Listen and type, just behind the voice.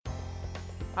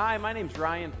Hi, my name's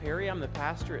Ryan Perry. I'm the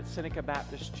pastor at Seneca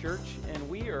Baptist Church, and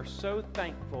we are so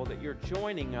thankful that you're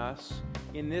joining us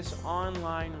in this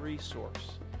online resource.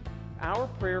 Our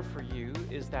prayer for you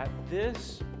is that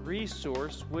this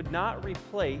resource would not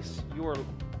replace your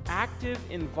active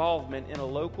involvement in a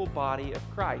local body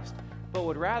of Christ, but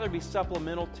would rather be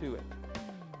supplemental to it.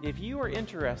 If you are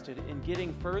interested in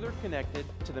getting further connected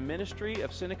to the ministry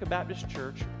of Seneca Baptist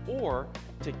Church or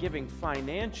to giving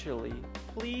financially,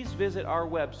 please visit our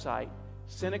website,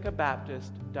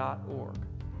 senecabaptist.org.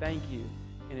 Thank you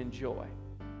and enjoy.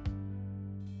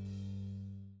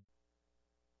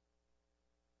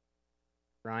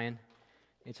 Ryan,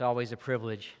 it's always a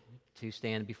privilege to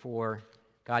stand before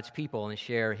God's people and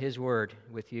share His Word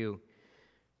with you.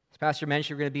 As Pastor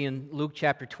mentioned, we're going to be in Luke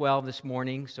chapter 12 this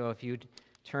morning, so if you'd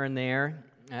turn there.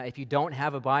 If you don't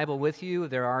have a Bible with you,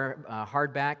 there are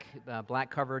hardback,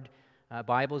 black-covered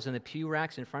Bibles in the pew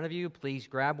racks in front of you. Please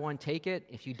grab one, take it.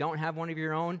 If you don't have one of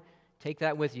your own, take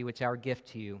that with you. It's our gift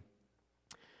to you.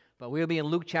 But we'll be in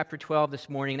Luke chapter 12 this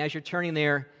morning. And as you're turning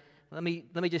there, let me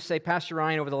just say, Pastor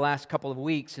Ryan, over the last couple of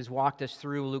weeks, has walked us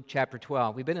through Luke chapter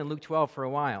 12. We've been in Luke 12 for a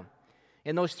while.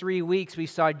 In those 3 weeks, we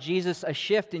saw a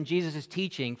shift in Jesus'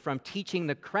 teaching from teaching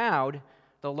the crowd,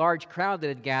 the large crowd that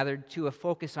had gathered, to a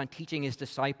focus on teaching his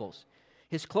disciples,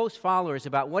 his close followers,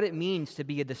 about what it means to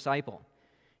be a disciple,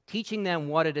 teaching them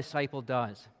what a disciple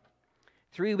does.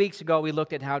 3 weeks ago, we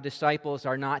looked at how disciples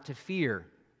are not to fear.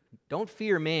 Don't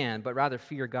fear man, but rather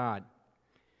fear God.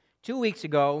 2 weeks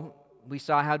ago, we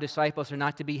saw how disciples are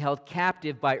not to be held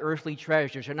captive by earthly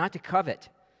treasures, or not to covet.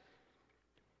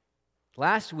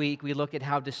 Last week, we looked at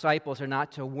how disciples are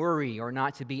not to worry or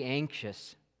not to be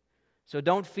anxious. So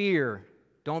don't fear.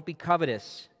 Don't be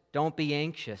covetous. Don't be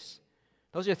anxious.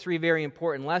 Those are 3 very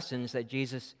important lessons that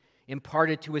Jesus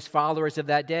imparted to his followers of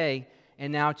that day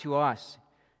and now to us.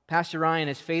 Pastor Ryan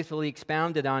has faithfully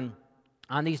expounded on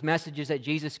these messages that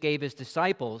Jesus gave his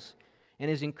disciples and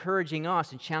is encouraging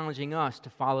us and challenging us to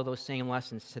follow those same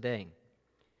lessons today.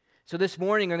 So this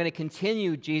morning, we're going to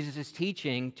continue Jesus'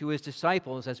 teaching to his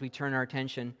disciples as we turn our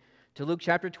attention to Luke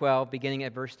chapter 12, beginning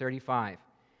at verse 35.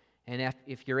 And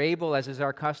if you're able, as is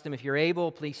our custom, if you're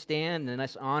able, please stand and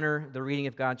let's honor the reading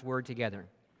of God's Word together.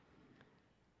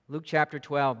 Luke chapter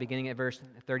 12, beginning at verse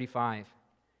 35.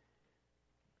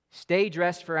 Stay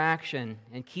dressed for action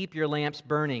and keep your lamps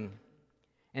burning,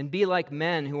 and be like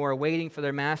men who are waiting for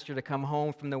their master to come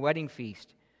home from the wedding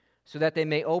feast, so that they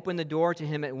may open the door to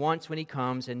him at once when he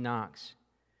comes and knocks.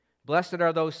 Blessed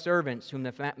are those servants whom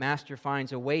the master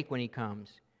finds awake when he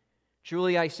comes.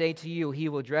 Truly I say to you, he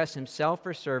will dress himself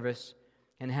for service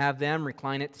and have them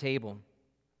recline at the table,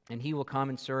 and he will come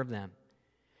and serve them.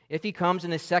 If he comes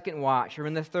in the second watch or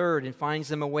in the third and finds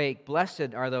them awake,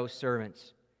 blessed are those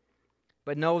servants.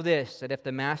 But know this, that if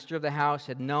the master of the house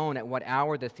had known at what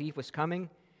hour the thief was coming,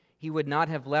 he would not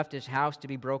have left his house to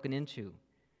be broken into.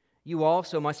 You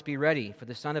also must be ready, for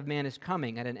the Son of Man is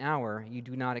coming at an hour you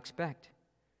do not expect.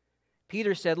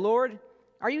 Peter said, Lord,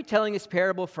 are you telling this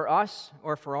parable for us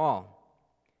or for all?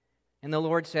 And the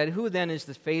Lord said, Who then is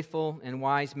the faithful and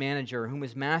wise manager whom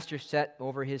his master set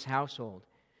over his household,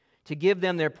 to give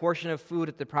them their portion of food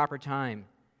at the proper time?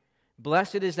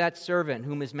 Blessed is that servant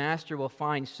whom his master will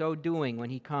find so doing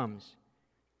when he comes.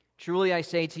 Truly I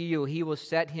say to you, he will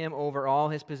set him over all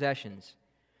his possessions.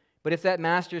 But if that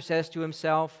master says to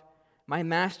himself, My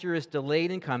master is delayed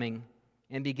in coming,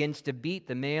 and begins to beat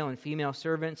the male and female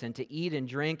servants and to eat and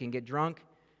drink and get drunk,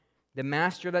 the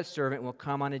master of that servant will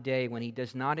come on a day when he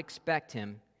does not expect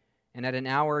him, and at an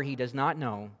hour he does not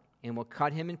know, and will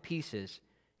cut him in pieces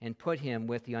and put him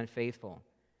with the unfaithful.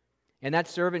 And that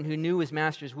servant who knew his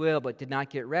master's will but did not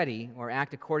get ready or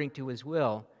act according to his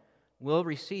will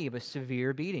receive a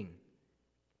severe beating.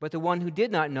 But the one who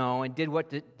did not know and did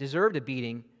what deserved a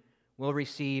beating will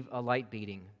receive a light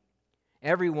beating.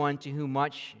 Everyone to whom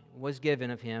much was given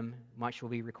of him, much will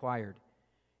be required.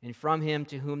 And from him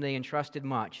to whom they entrusted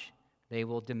much, they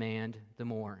will demand the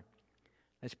more.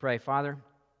 Let's pray. Father,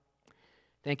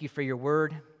 thank you for your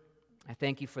word. I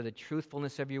thank you for the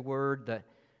truthfulness of your word,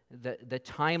 the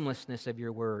timelessness of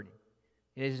your word.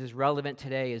 It is as relevant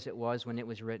today as it was when it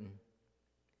was written.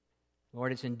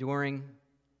 Lord, it's enduring,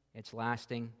 it's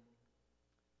lasting,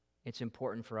 it's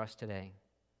important for us today.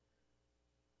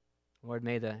 Lord,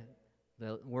 may the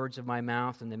words of my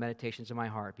mouth and the meditations of my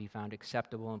heart be found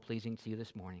acceptable and pleasing to you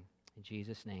this morning. In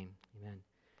Jesus' name, amen.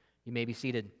 You may be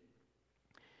seated.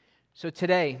 So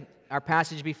today, our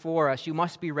passage before us, you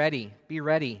must be ready. Be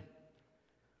ready.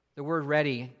 The word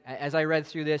ready, as I read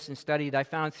through this and studied, I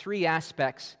found three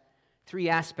aspects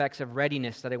of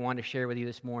readiness that I want to share with you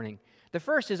this morning. The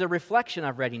first is a reflection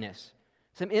of readiness,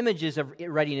 some images of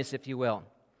readiness, if you will.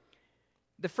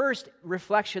 The first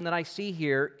reflection that I see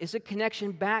here is a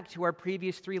connection back to our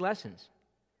previous 3 lessons.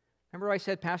 Remember I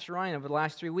said Pastor Ryan over the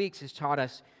last 3 weeks has taught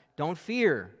us, don't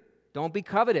fear, don't be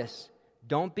covetous,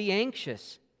 don't be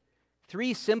anxious.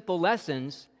 3 simple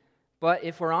lessons, but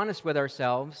if we're honest with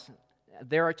ourselves,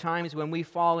 there are times when we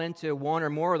fall into one or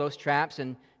more of those traps,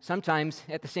 and sometimes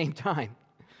at the same time,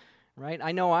 right?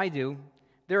 I know I do.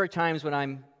 There are times when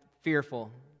I'm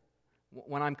fearful,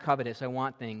 when I'm covetous, I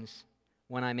want things,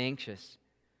 when I'm anxious.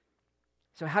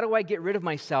 So how do I get rid of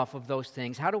myself of those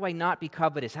things? How do I not be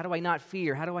covetous? How do I not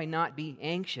fear? How do I not be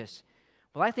anxious?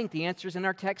 Well, I think the answer is in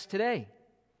our text today.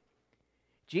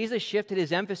 Jesus shifted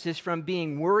his emphasis from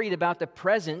being worried about the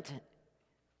present,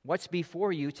 what's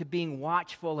before you, to being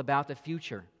watchful about the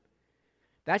future.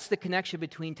 That's the connection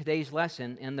between today's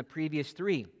lesson and the previous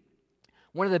 3.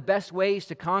 One of the best ways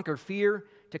to conquer fear,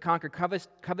 to conquer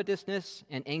covetousness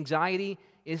and anxiety,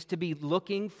 is to be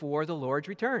looking for the Lord's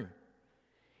return.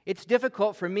 It's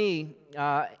difficult for me,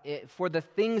 for the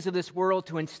things of this world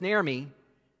to ensnare me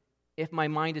if my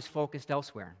mind is focused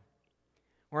elsewhere.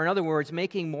 Or in other words,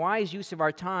 making wise use of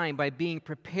our time by being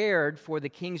prepared for the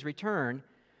King's return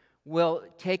will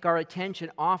take our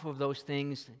attention off of those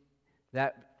things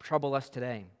that trouble us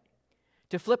today.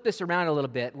 To flip this around a little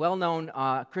bit, well-known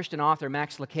Christian author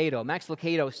Max Lucado. Max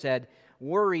Lucado said,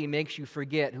 worry makes you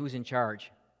forget who's in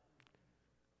charge.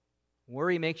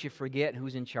 Worry makes you forget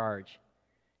who's in charge.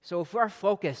 So if our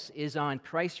focus is on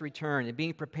Christ's return and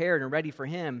being prepared and ready for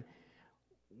Him,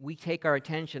 we take our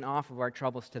attention off of our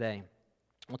troubles today.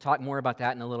 We'll talk more about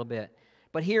that in a little bit.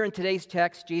 But here in today's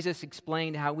text, Jesus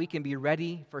explained how we can be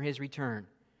ready for His return,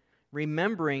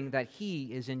 remembering that He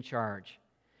is in charge.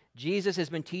 Jesus has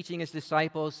been teaching His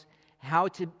disciples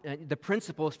the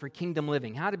principles for kingdom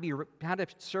living, how to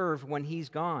serve when He's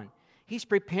gone. He's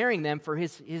preparing them for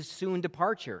His soon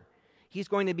departure. He's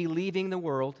going to be leaving the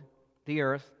world, the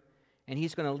earth, and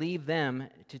He's going to leave them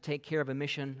to take care of a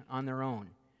mission on their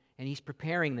own. And He's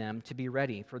preparing them to be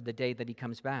ready for the day that He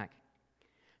comes back.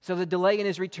 So the delay in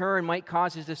His return might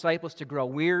cause His disciples to grow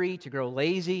weary, to grow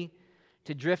lazy,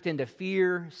 to drift into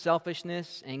fear,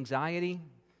 selfishness, anxiety,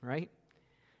 right?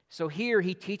 So here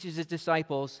He teaches His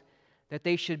disciples that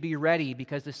they should be ready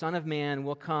because the Son of Man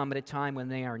will come at a time when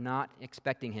they are not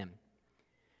expecting Him.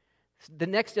 The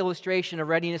next illustration of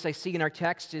readiness I see in our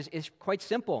text is quite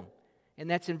simple, and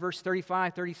that's in verse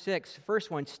 35, 36. The first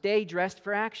one, stay dressed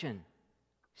for action.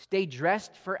 Stay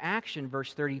dressed for action,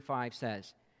 verse 35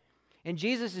 says. In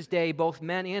Jesus' day, both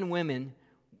men and women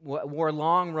wore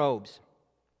long robes.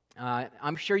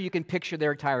 I'm sure you can picture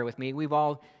their attire with me. We've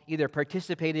all either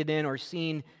participated in or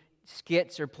seen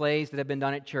skits or plays that have been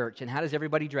done at church. And how does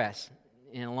everybody dress?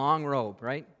 In a long robe,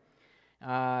 right?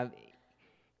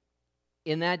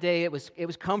 In that day, it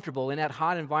was comfortable. In that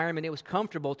hot environment, it was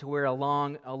comfortable to wear a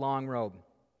long robe.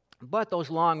 But those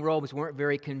long robes weren't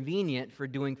very convenient for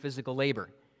doing physical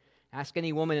labor. Ask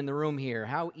any woman in the room here,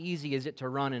 how easy is it to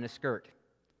run in a skirt,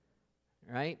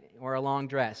 right? Or a long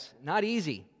dress? Not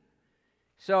easy.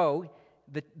 So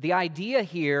the idea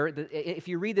here, if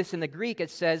you read this in the Greek, it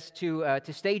says to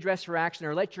stay dressed for action,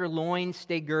 or let your loins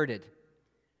stay girded.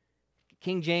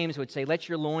 King James would say, let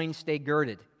your loins stay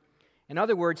girded. In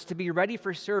other words, to be ready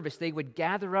for service, they would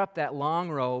gather up that long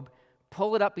robe,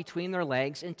 pull it up between their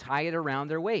legs, and tie it around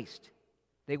their waist.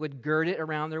 They would gird it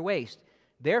around their waist,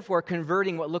 therefore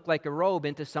converting what looked like a robe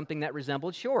into something that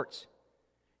resembled shorts.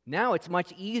 Now it's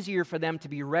much easier for them to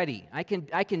be ready. I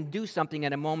can do something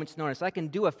at a moment's notice. I can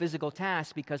do a physical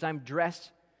task because I'm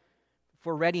dressed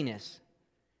for readiness.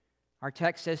 Our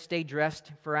text says, stay dressed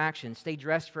for action. Stay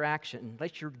dressed for action.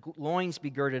 Let your loins be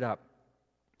girded up.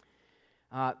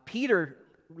 Peter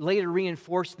later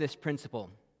reinforced this principle.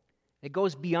 It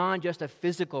goes beyond just a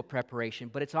physical preparation,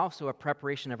 but it's also a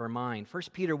preparation of our mind. 1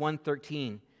 Peter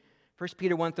 1:13,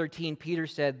 Peter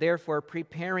said, therefore,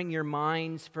 preparing your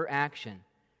minds for action.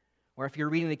 Or if you're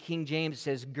reading the King James, it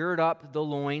says, gird up the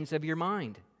loins of your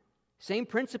mind. Same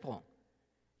principle.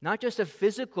 Not just a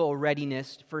physical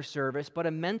readiness for service, but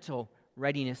a mental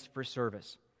readiness for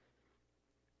service.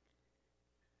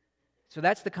 So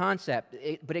that's the concept,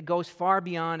 but it goes far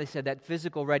beyond, I said, that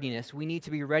physical readiness. We need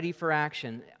to be ready for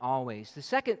action always. The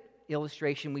second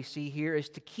illustration we see here is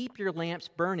to keep your lamps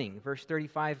burning. Verse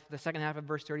 35, the second half of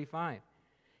verse 35.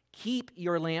 Keep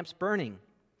your lamps burning.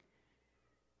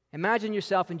 Imagine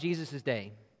yourself in Jesus'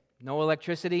 day. No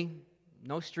electricity,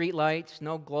 no street lights,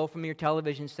 no glow from your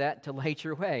television set to light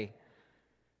your way.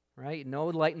 Right? No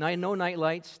night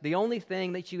lights. The only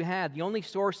thing that you had, the only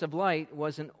source of light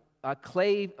was an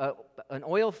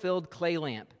oil-filled clay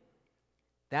lamp.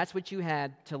 That's what you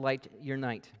had to light your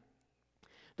night.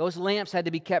 Those lamps had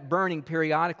to be kept burning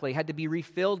periodically, had to be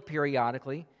refilled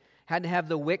periodically, had to have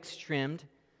the wicks trimmed.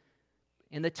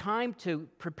 And the time to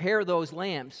prepare those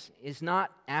lamps is not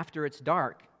after it's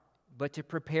dark, but to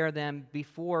prepare them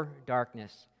before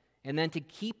darkness, and then to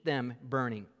keep them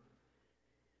burning.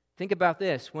 Think about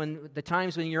this, when the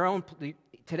times when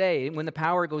today, when the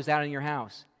power goes out in your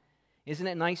house, isn't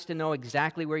it nice to know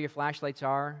exactly where your flashlights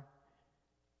are?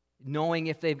 Knowing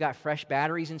if they've got fresh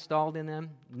batteries installed in them,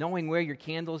 knowing where your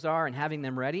candles are and having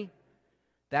them ready?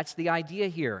 That's the idea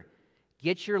here.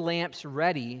 Get your lamps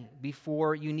ready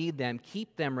before you need them.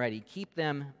 Keep them ready. Keep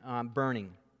them burning.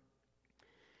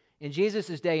 In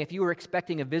Jesus' day, if you were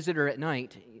expecting a visitor at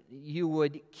night, you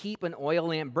would keep an oil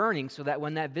lamp burning so that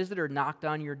when that visitor knocked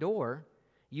on your door,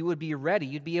 you would be ready.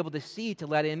 You'd be able to see to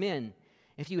let him in.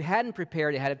 If you hadn't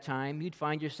prepared ahead of time, you'd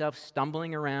find yourself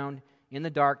stumbling around in the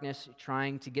darkness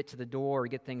trying to get to the door or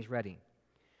get things ready.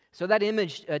 So that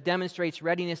image demonstrates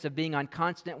readiness of being on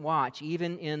constant watch,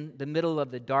 even in the middle of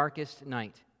the darkest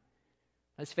night.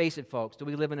 Let's face it, folks. Do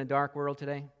we live in a dark world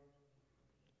today?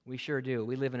 We sure do.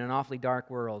 We live in an awfully dark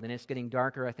world, and it's getting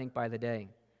darker, I think, by the day.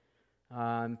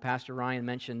 Pastor Ryan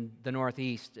mentioned the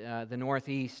Northeast.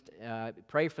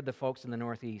 Pray for the folks in the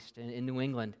Northeast, in New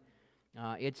England.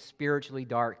 It's spiritually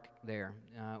dark there.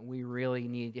 We really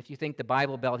need, if you think the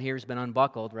Bible Belt here has been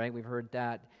unbuckled, right? We've heard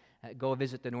that. Go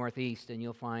visit the Northeast and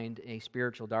you'll find a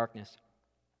spiritual darkness.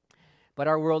 But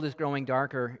our world is growing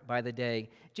darker by the day.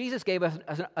 Jesus gave us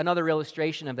another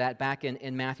illustration of that back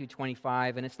in Matthew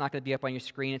 25, and it's not going to be up on your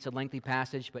screen. It's a lengthy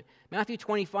passage, but Matthew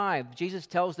 25, Jesus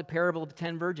tells the parable of the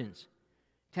 10 virgins.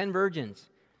 10 virgins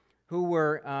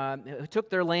who took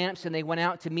their lamps and they went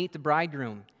out to meet the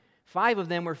bridegroom. 5 of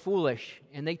them were foolish,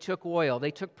 and they took oil.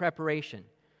 They took preparation.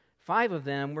 5 of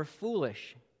them were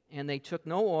foolish, and they took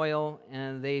no oil,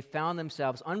 and they found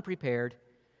themselves unprepared,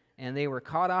 and they were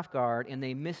caught off guard, and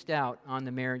they missed out on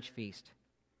the marriage feast.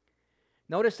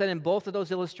 Notice that in both of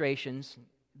those illustrations,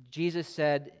 Jesus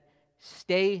said,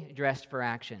 stay dressed for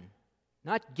action.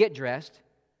 Not get dressed,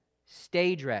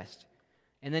 stay dressed.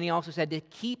 And then he also said to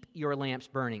keep your lamps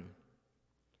burning.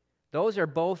 Those are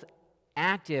both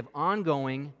active,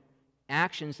 ongoing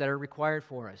actions that are required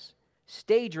for us.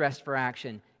 Stay dressed for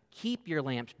action. Keep your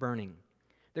lamps burning.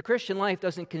 The Christian life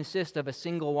doesn't consist of a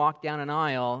single walk down an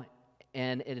aisle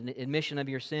and an admission of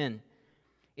your sin.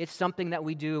 It's something that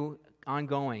we do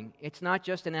ongoing. It's not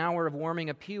just an hour of warming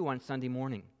a pew on Sunday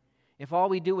morning. If all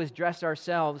we do is dress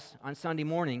ourselves on Sunday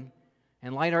morning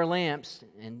and light our lamps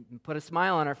and put a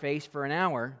smile on our face for an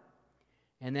hour,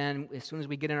 and then as soon as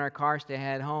we get in our cars to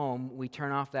head home, we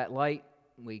turn off that light,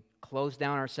 we close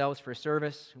down ourselves for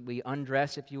service, we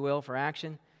undress, if you will, for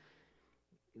action,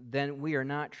 then we are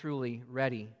not truly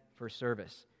ready for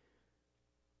service.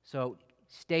 So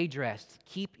stay dressed.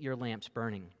 Keep your lamps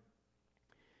burning.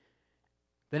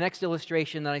 The next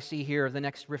illustration that I see here, the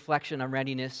next reflection on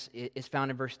readiness, is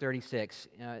found in verse 36.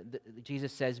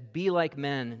 Jesus says, be like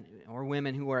men or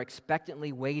women who are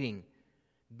expectantly waiting.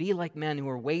 Be like men who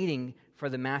are waiting for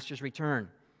the master's return.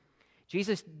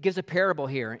 Jesus gives a parable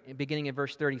here, beginning in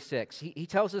verse 36. He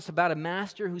tells us about a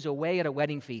master who's away at a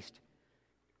wedding feast.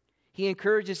 He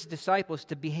encourages his disciples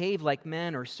to behave like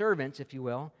men or servants, if you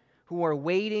will, who are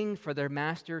waiting for their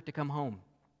master to come home.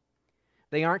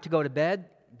 They aren't to go to bed.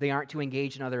 They aren't to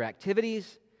engage in other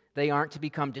activities. They aren't to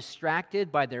become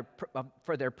distracted by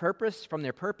from their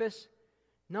purpose.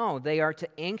 No, they are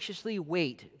to anxiously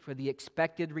wait for the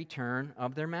expected return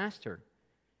of their master.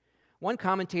 One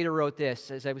commentator wrote this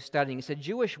as I was studying. He said,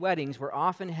 Jewish weddings were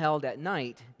often held at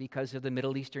night because of the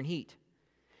Middle Eastern heat.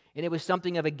 And it was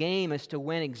something of a game as to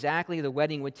when exactly the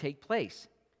wedding would take place.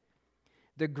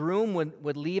 The groom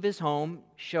would leave his home,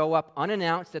 show up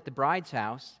unannounced at the bride's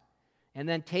house, and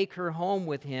then take her home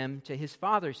with him to his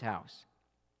father's house.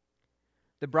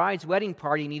 The bride's wedding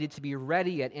party needed to be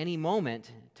ready at any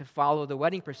moment to follow the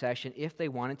wedding procession if they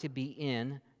wanted to be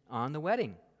in on the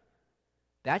wedding.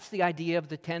 That's the idea of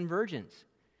the 10 virgins.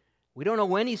 We don't know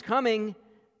when he's coming,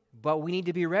 but we need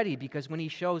to be ready because when he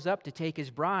shows up to take his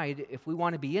bride, if we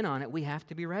want to be in on it, we have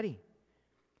to be ready.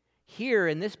 Here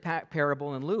in this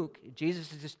parable in Luke,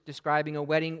 Jesus is describing a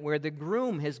wedding where the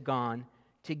groom has gone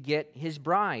to get his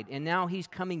bride, and now he's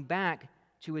coming back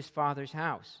to his father's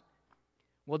house.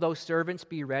 Will those servants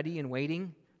be ready and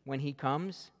waiting when he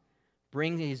comes,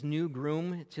 bring his new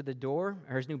groom to the door,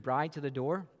 or his new bride to the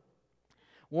door?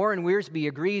 Warren Wiersbe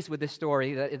agrees with this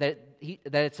story that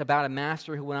it's about a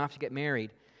master who went off to get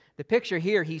married. The picture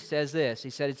here, he says this. He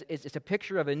said it's a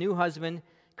picture of a new husband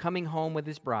coming home with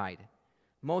his bride.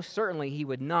 Most certainly, he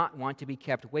would not want to be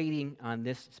kept waiting on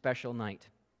this special night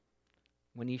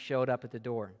when he showed up at the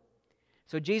door.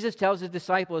 So Jesus tells his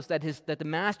disciples that the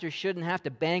master shouldn't have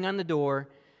to bang on the door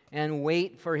and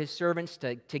wait for his servants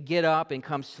to get up and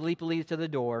come sleepily to the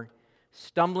door,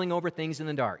 stumbling over things in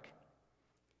the dark.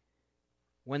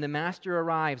 When the master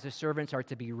arrives, the servants are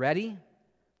to be ready,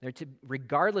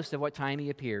 regardless of what time he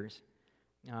appears.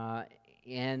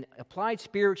 And applied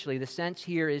spiritually, the sense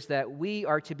here is that we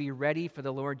are to be ready for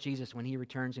the Lord Jesus when he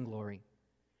returns in glory.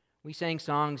 We sang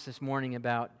songs this morning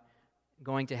about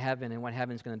going to heaven and what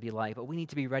heaven's going to be like, but we need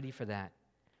to be ready for that.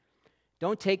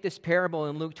 Don't take this parable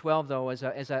in Luke 12, though, as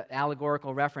an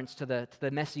allegorical reference to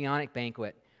the Messianic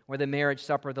banquet or the marriage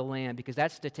supper of the Lamb, because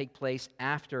that's to take place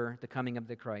after the coming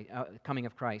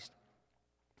of Christ.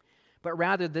 But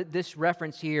rather, this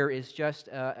reference here is just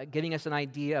giving us an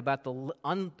idea about the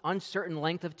uncertain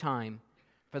length of time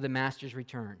for the Master's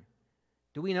return.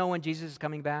 Do we know when Jesus is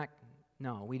coming back?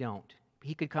 No, we don't.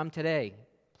 He could come today.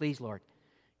 Please, Lord.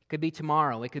 It could be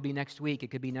tomorrow. It could be next week.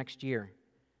 It could be next year.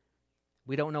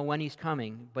 We don't know when he's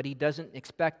coming, but he doesn't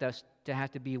expect us to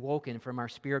have to be woken from our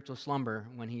spiritual slumber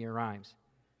when he arrives.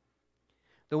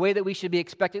 The way that we should be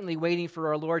expectantly waiting for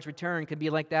our Lord's return could be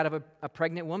like that of a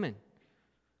pregnant woman.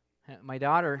 My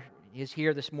daughter is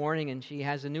here this morning, and she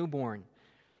has a newborn.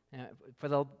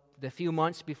 For the few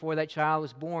months before that child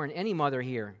was born, any mother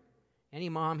here, any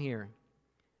mom here,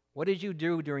 what did you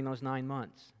do during those 9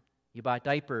 months? You bought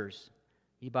diapers.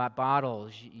 You bought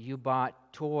bottles, you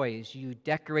bought toys, you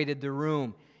decorated the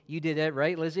room. You did it,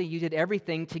 right, Lizzie? You did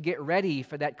everything to get ready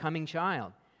for that coming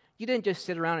child. You didn't just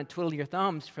sit around and twiddle your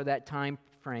thumbs for that time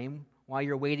frame while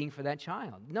you're waiting for that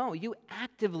child. No, you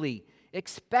actively,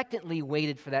 expectantly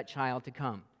waited for that child to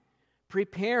come,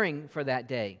 preparing for that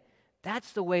day.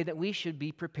 That's the way that we should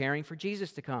be preparing for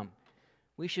Jesus to come.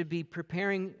 We should be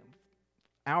preparing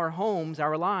our homes,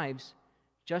 our lives,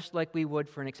 just like we would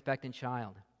for an expectant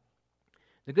child.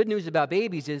 The good news about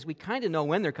babies is we kind of know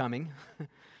when they're coming,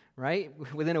 right?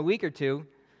 Within a week or two.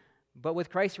 But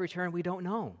with Christ's return, we don't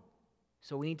know.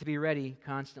 So we need to be ready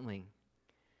constantly.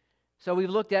 So we've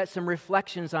looked at some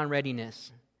reflections on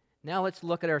readiness. Now let's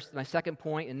look at my second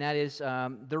point, and that is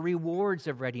the rewards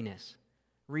of readiness.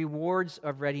 Rewards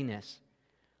of readiness.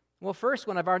 Well, first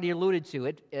one I've already alluded to.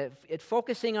 It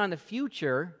focusing on the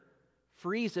future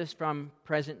frees us from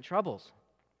present troubles.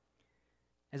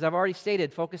 As I've already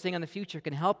stated, focusing on the future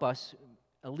can help us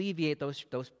alleviate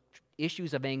those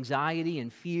issues of anxiety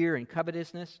and fear and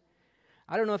covetousness.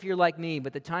 I don't know if you're like me,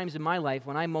 but the times in my life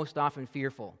when I'm most often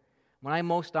fearful, when I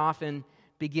most often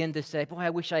begin to say, boy, I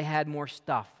wish I had more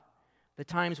stuff. The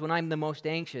times when I'm the most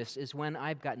anxious is when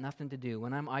I've got nothing to do,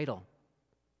 when I'm idle.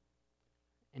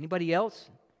 Anybody else?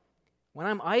 When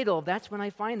I'm idle, that's when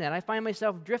I find that. I find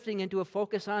myself drifting into a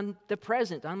focus on the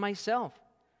present, on myself.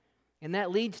 And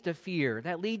that leads to fear,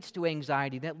 that leads to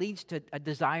anxiety, that leads to a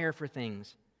desire for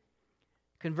things.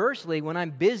 Conversely, when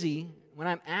I'm busy, when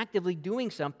I'm actively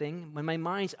doing something, when my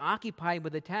mind's occupied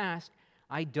with a task,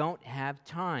 I don't have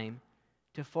time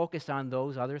to focus on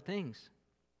those other things.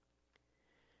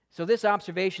 So this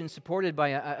observation is supported by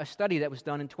a study that was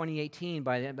done in 2018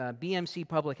 by BMC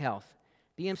Public Health.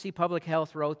 BMC Public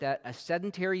Health wrote that a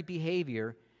sedentary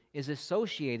behavior is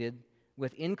associated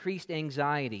with increased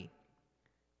anxiety.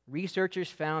 Researchers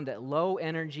found that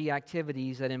low-energy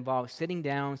activities that involve sitting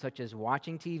down, such as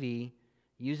watching TV,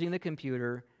 using the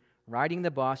computer, riding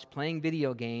the bus, playing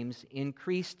video games,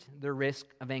 increased the risk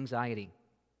of anxiety.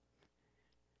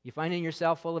 You finding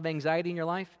yourself full of anxiety in your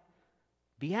life?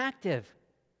 Be active.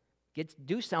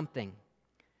 Do something.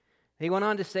 They went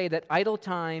on to say that idle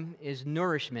time is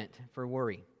nourishment for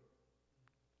worry.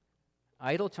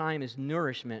 Idle time is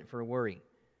nourishment for worry.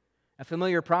 A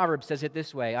familiar proverb says it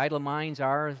this way: idle minds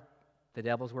are the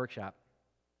devil's workshop.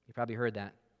 You've probably heard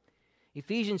that.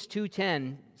 Ephesians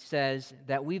 2:10 says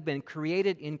that we've been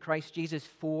created in Christ Jesus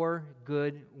for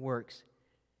good works.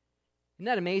 Isn't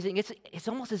that amazing? It's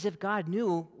almost as if God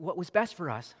knew what was best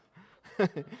for us.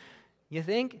 You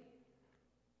think?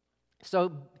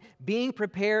 So being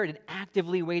prepared and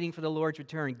actively waiting for the Lord's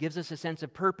return gives us a sense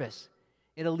of purpose.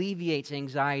 It alleviates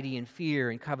anxiety and fear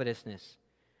and covetousness.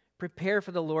 Prepare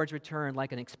for the Lord's return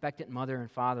like an expectant mother and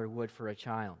father would for a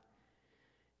child.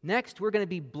 Next, we're going to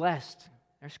be blessed.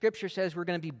 Our scripture says we're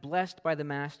going to be blessed by the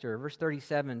Master. Verse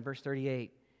 37, verse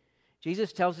 38.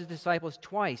 Jesus tells his disciples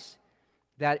twice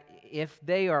that if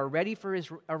they are ready for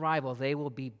his arrival, they will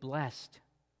be blessed.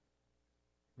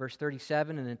 Verse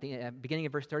 37, and at the beginning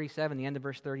of verse 37, the end of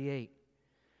verse 38.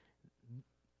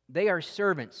 They are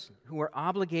servants who are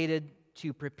obligated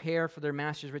to prepare for their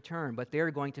master's return, but they're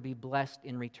going to be blessed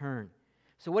in return.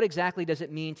 So what exactly does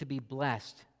it mean to be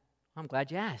blessed? I'm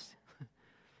glad you asked.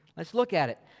 Let's look at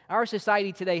it. Our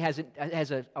society today has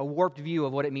a warped view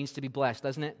of what it means to be blessed,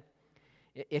 doesn't it?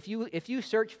 If you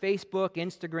search Facebook,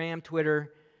 Instagram,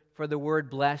 Twitter for the word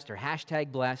blessed or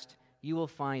hashtag blessed, you will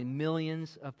find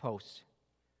millions of posts.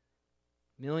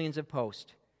 Millions of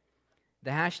posts.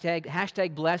 The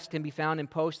hashtag blessed can be found in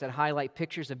posts that highlight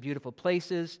pictures of beautiful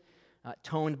places,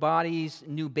 toned bodies,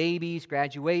 new babies,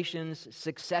 graduations,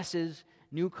 successes,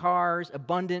 new cars,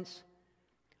 abundance.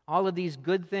 All of these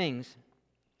good things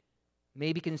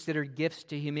may be considered gifts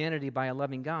to humanity by a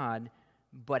loving God,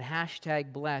 but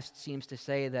hashtag blessed seems to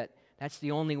say that that's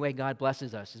the only way God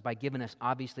blesses us, is by giving us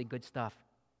obviously good stuff.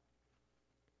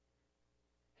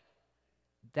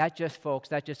 That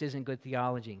just isn't good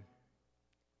theology.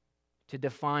 To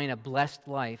define a blessed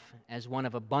life as one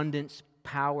of abundance,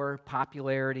 power,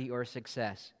 popularity, or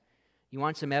success. You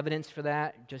want some evidence for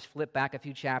that? Just flip back a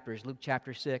few chapters. Luke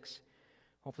chapter 6.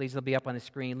 Hopefully these will be up on the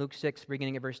screen. Luke 6,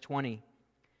 beginning at verse 20.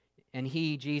 And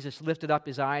he, Jesus, lifted up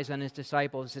his eyes on his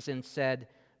disciples and said,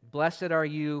 "Blessed are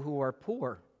you who are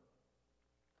poor,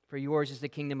 for yours is the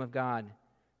kingdom of God.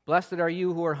 Blessed are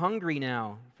you who are hungry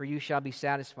now, for you shall be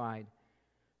satisfied.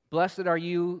 Blessed are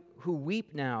you who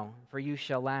weep now, for you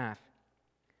shall laugh.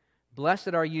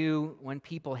 Blessed are you when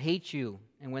people hate you,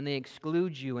 and when they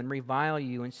exclude you and revile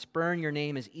you and spurn your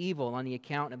name as evil on the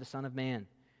account of the Son of Man."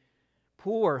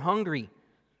 Poor, hungry,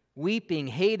 weeping,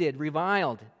 hated,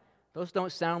 reviled. Those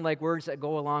don't sound like words that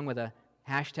go along with a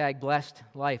hashtag blessed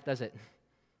life, does it?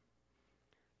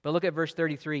 But look at verse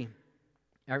 23.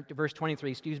 Or verse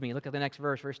 23, excuse me. Look at the next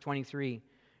verse, verse 23.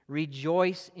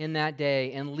 "Rejoice in that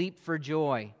day and leap for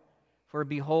joy, for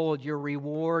behold, your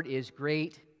reward is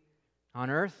great on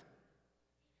earth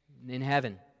and in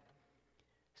heaven.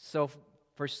 So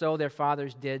their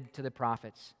fathers did to the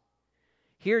prophets."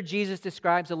 Here Jesus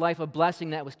describes a life of blessing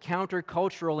that was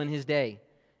countercultural in his day,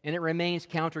 and it remains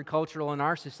countercultural in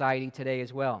our society today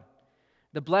as well.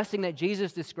 The blessing that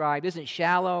Jesus described isn't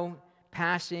shallow,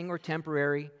 passing, or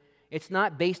temporary. It's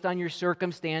not based on your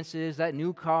circumstances, that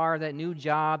new car, that new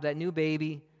job, that new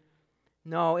baby.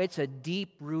 No, it's a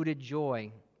deep-rooted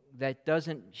joy that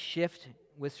doesn't shift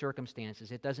with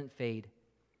circumstances. It doesn't fade.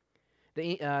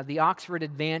 The Oxford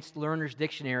Advanced Learner's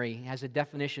Dictionary has a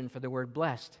definition for the word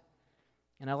blessed,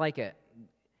 and I like it.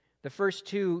 The first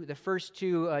two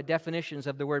definitions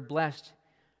of the word blessed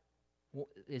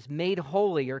is made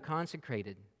holy or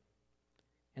consecrated.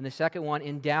 And the second one,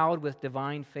 endowed with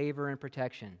divine favor and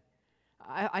protection.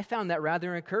 I found that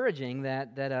rather encouraging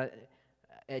that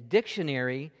a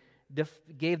dictionary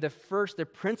gave the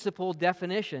principal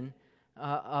definition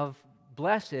of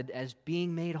blessed as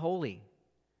being made holy.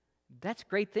 That's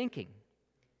great thinking.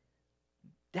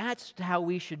 That's how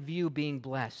we should view being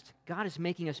blessed. God is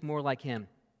making us more like Him.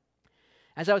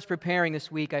 As I was preparing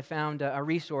this week, I found a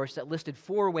resource that listed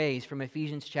 4 ways from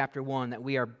Ephesians chapter 1 that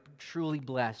we are truly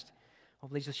blessed.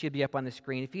 Hopefully this should be up on the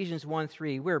screen. Ephesians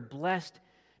 1:3, we're blessed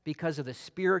because of the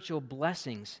spiritual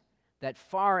blessings that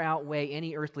far outweigh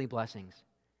any earthly blessings.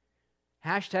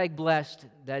 Hashtag blessed,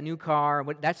 that new car,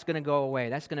 that's going to go away.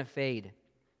 That's going to fade.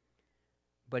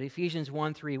 But Ephesians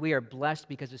 1:3, we are blessed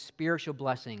because of spiritual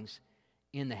blessings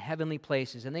in the heavenly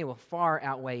places, and they will far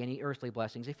outweigh any earthly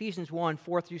blessings. Ephesians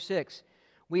 1:4-6,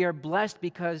 we are blessed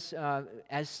because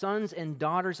as sons and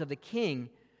daughters of the King,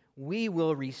 we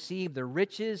will receive the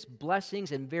riches,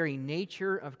 blessings, and very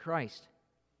nature of Christ.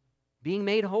 Being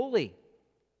made holy.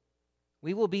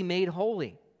 We will be made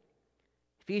holy.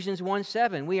 Ephesians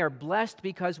 1:7, we are blessed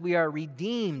because we are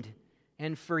redeemed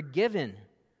and forgiven,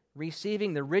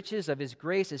 receiving the riches of His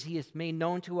grace as He has made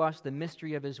known to us the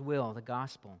mystery of His will, the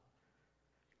gospel.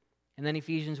 And then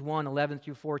Ephesians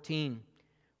 1:11-14,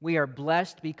 we are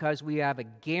blessed because we have a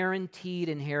guaranteed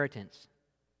inheritance,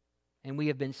 and we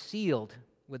have been sealed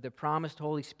with the promised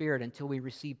Holy Spirit until we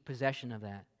receive possession of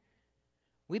that.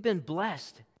 We've been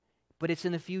blessed, but it's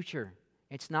in the future.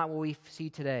 It's not what we see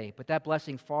today, but that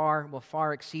blessing will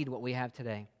far exceed what we have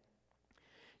today.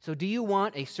 So do you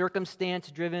want a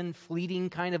circumstance-driven, fleeting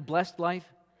kind of blessed life?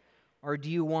 Or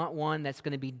do you want one that's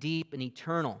going to be deep and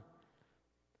eternal?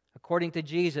 According to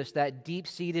Jesus, that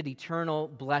deep-seated eternal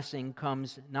blessing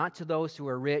comes not to those who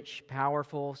are rich,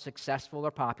 powerful, successful,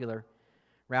 or popular.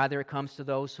 Rather, it comes to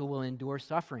those who will endure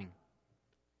suffering,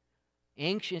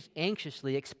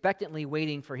 anxiously, expectantly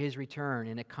waiting for His return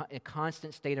in a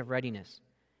constant state of readiness.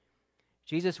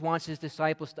 Jesus wants His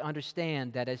disciples to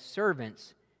understand that as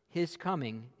servants, His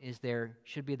coming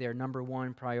should be their number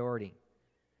one priority.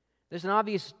 There's an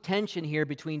obvious tension here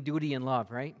between duty and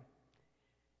love, right?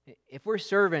 If we're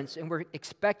servants and we're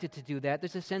expected to do that,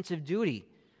 there's a sense of duty,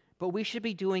 but we should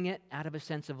be doing it out of a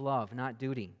sense of love, not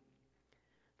duty.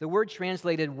 The word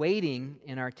translated waiting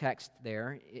in our text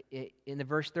there, in the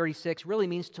verse 36, really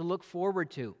means to look forward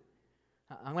to.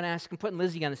 I'm going to ask, I'm putting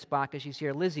Lizzie on the spot because she's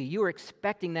here. Lizzie, you were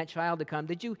expecting that child to come.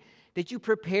 Did you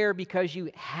prepare because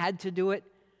you had to do it,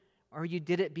 or you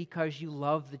did it because you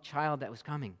loved the child that was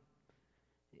coming?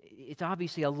 It's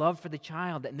obviously a love for the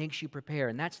child that makes you prepare,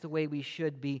 and that's the way we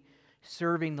should be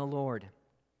serving the Lord,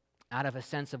 out of a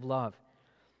sense of love.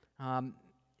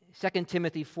 2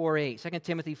 Timothy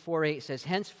 4:8 says,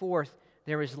 "Henceforth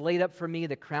there is laid up for me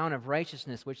the crown of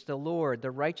righteousness, which the Lord,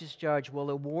 the righteous judge, will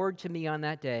award to me on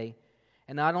that day,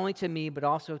 and not only to me, but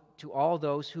also to all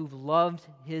those who've loved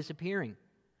his appearing."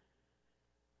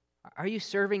 Are you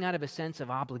serving out of a sense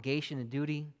of obligation and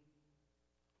duty,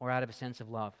 or out of a sense of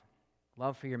love?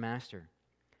 Love for your master.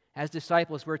 As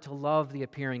disciples, we're to love the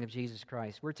appearing of Jesus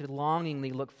Christ. We're to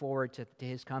longingly look forward to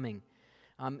his coming.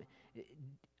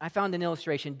 I found an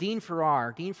illustration. Dean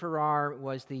Farrar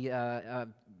was the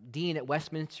dean at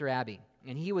Westminster Abbey,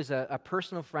 and he was a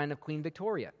personal friend of Queen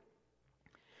Victoria.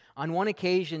 On one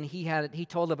occasion, he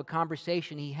told of a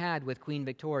conversation he had with Queen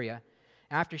Victoria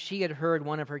after she had heard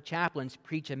one of her chaplains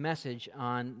preach a message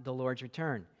on the Lord's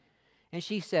return. And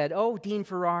she said, "Oh, Dean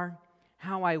Farrar,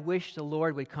 how I wish the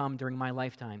Lord would come during my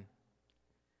lifetime."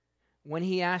 When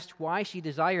he asked why she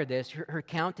desired this, her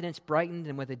countenance brightened,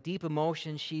 and with a deep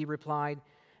emotion she replied,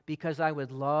 "Because I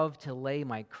would love to lay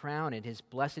my crown at his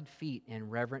blessed feet in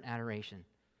reverent adoration."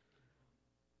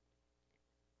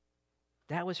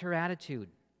 That was her attitude.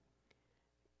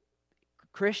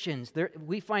 Christians,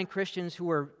 we find Christians who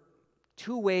are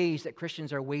two ways that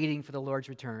Christians are waiting for the Lord's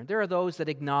return. There are those that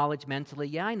acknowledge mentally,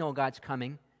 yeah, I know God's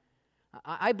coming.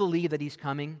 I believe that he's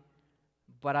coming,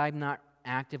 but I'm not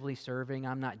actively serving.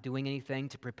 I'm not doing anything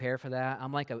to prepare for that.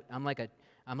 I'm like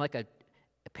a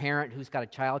parent who's got a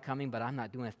child coming, but I'm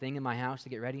not doing a thing in my house to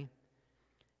get ready.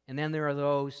 And then there are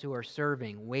those who are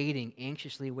serving, waiting,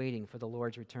 anxiously waiting for the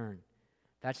Lord's return.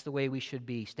 That's the way we should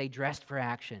be. Stay dressed for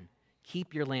action.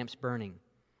 Keep your lamps burning.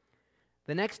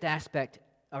 The next aspect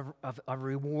of a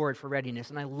reward for readiness,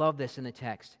 and I love this in the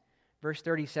text, verse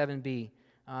 37b,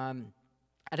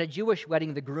 at a Jewish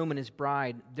wedding, the groom and his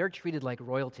bride, they're treated like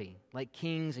royalty, like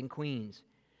kings and queens.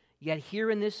 Yet here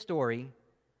in this story,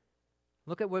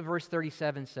 look at what verse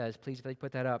 37 says. Please, if they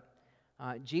put that up.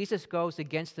 Jesus goes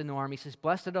against the norm. He says,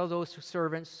 "Blessed are those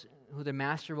servants who the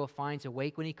master will find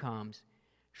awake when he comes.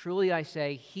 Truly I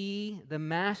say, he, the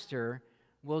master,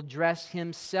 will dress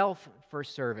himself for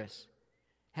service.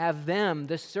 Have them,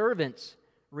 the servants,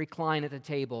 recline at the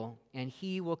table, and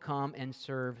he will come and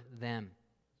serve them."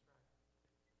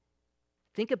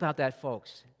 Think about that,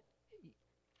 folks.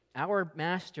 Our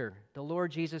Master, the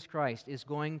Lord Jesus Christ, is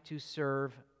going to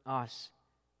serve us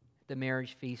at the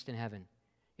marriage feast in heaven.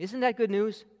 Isn't that good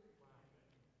news?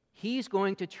 He's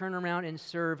going to turn around and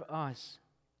serve us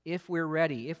if we're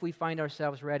ready, if we find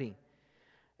ourselves ready.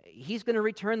 He's going to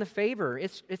return the favor.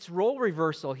 It's role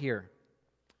reversal here.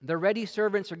 The ready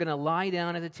servants are going to lie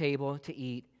down at the table to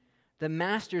eat. The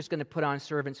master's going to put on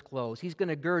servant's clothes. He's going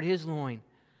to gird his loin.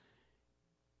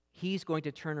 He's going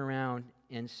to turn around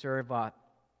and serve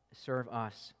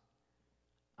us.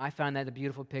 I find that a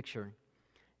beautiful picture.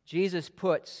 Jesus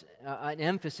puts an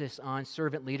emphasis on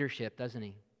servant leadership, doesn't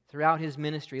he? Throughout his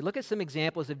ministry. Look at some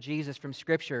examples of Jesus from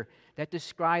Scripture that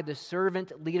describe the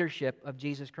servant leadership of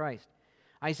Jesus Christ.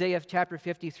 Isaiah chapter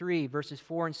 53, verses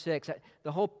 4 and 6.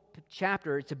 The whole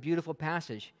chapter, it's a beautiful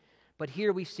passage. But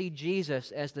here we see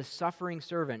Jesus as the suffering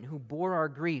servant who bore our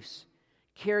griefs,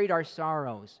 carried our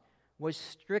sorrows, was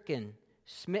stricken,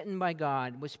 smitten by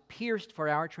God, was pierced for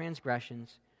our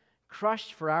transgressions,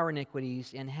 crushed for our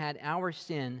iniquities, and had our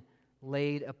sin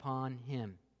laid upon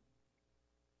him.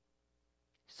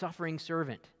 Suffering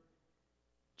servant.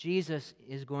 Jesus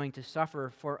is going to suffer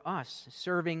for us,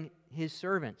 serving his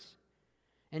servants.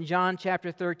 In John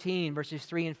chapter 13, verses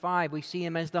 3 and 5, we see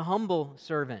him as the humble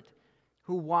servant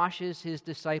who washes his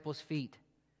disciples' feet.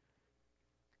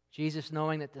 Jesus,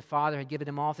 knowing that the Father had given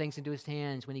him all things into his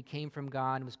hands when he came from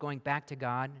God and was going back to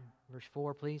God, verse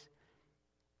 4, please,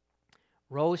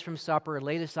 rose from supper,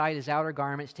 laid aside his outer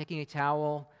garments, taking a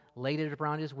towel, laid it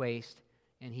around his waist,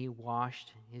 and he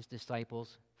washed his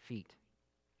disciples' feet.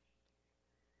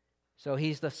 So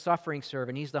he's the suffering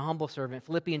servant. He's the humble servant.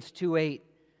 Philippians 2:8,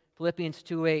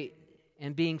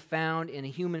 and being found in a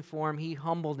human form, he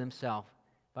humbled himself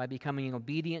by becoming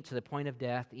obedient to the point of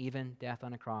death, even death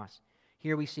on a cross.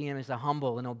 Here we see him as a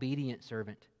humble and obedient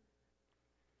servant.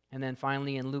 And then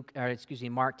finally in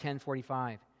Mark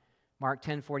 10:45. Mark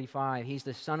 10:45, he's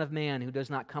the Son of Man who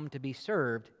does not come to be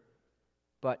served,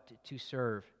 but to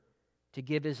serve, to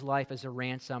give his life as a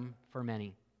ransom for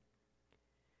many.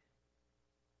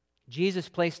 Jesus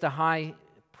placed a high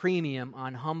premium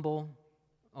on humble,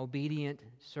 obedient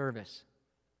service.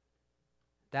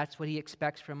 That's what he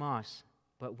expects from us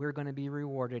but we're going to be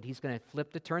rewarded. He's going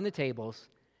to turn the tables,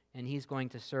 and He's going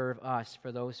to serve us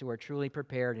for those who are truly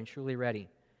prepared and truly ready.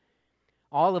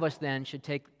 All of us then should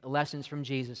take lessons from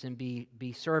Jesus and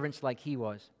be servants like He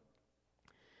was.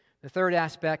 The third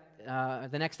aspect,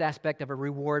 the next aspect of a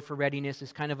reward for readiness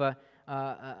is kind of a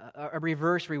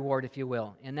reverse reward, if you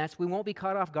will, and that's we won't be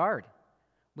caught off guard.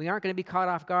 We aren't going to be caught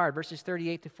off guard. Verses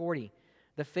 38 to 40.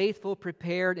 The faithful,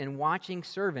 prepared, and watching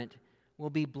servant will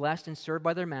be blessed and served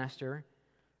by their master.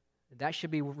 That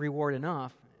should be reward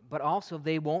enough, but also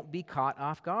they won't be caught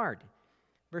off guard.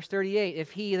 Verse 38,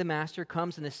 if he, the master,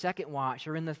 comes in the second watch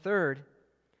or in the third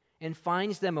and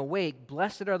finds them awake,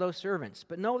 blessed are those servants.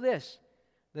 But know this,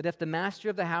 that if the master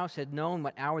of the house had known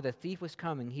what hour the thief was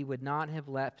coming, he would not have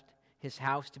left his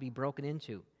house to be broken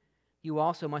into. You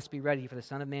also must be ready, for the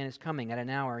Son of Man is coming at an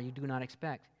hour you do not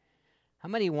expect. How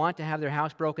many want to have their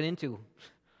house broken into?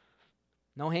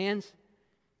 No hands?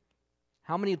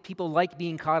 How many people like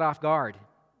being caught off guard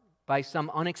by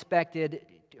some unexpected,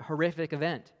 horrific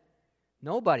event?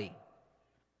 Nobody.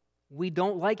 We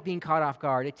don't like being caught off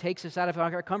guard. It takes us out of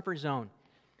our comfort zone.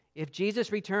 If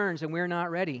Jesus returns and we're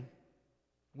not ready,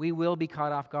 we will be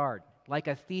caught off guard, like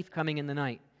a thief coming in the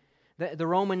night. The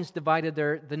Romans divided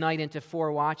the night into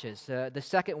 4 watches. The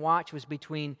second watch was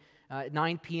between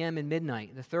 9 p.m. and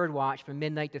midnight. The third watch from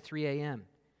midnight to 3 a.m.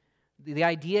 The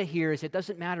idea here is it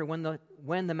doesn't matter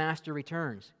when the master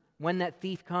returns, when that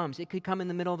thief comes. It could come in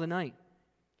the middle of the night.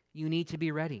 You need to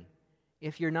be ready.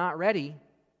 If you're not ready,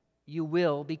 you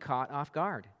will be caught off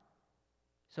guard.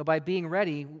 So by being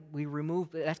ready, we remove,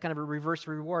 that's kind of a reverse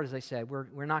reward, as I said.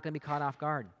 We're not going to be caught off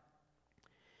guard.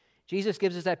 Jesus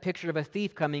gives us that picture of a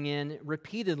thief coming in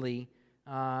repeatedly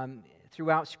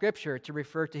throughout Scripture to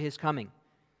refer to his coming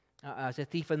as a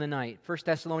thief in the night. 1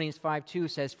 Thessalonians 5:2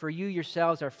 says, for you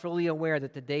yourselves are fully aware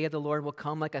that the day of the Lord will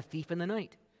come like a thief in the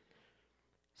night.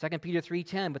 2 Peter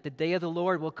 3:10, but the day of the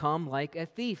Lord will come like a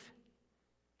thief.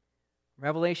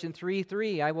 Revelation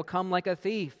 3:3, I will come like a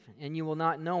thief, and you will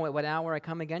not know at what hour I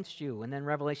come against you. And then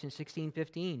Revelation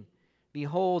 16:15,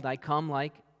 behold, I come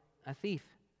like a thief.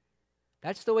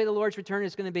 That's the way the Lord's return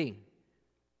is going to be.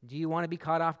 Do you want to be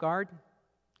caught off guard?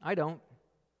 I don't.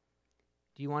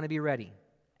 Do you want to be ready,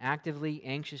 actively,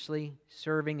 anxiously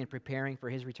serving and preparing for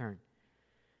His return?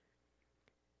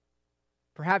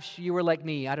 Perhaps you were like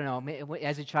me. I don't know.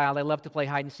 As a child, I loved to play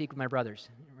hide and seek with my brothers,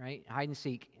 right? Hide and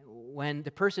seek. When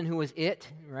the person who was it,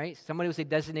 right, somebody was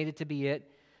designated to be it,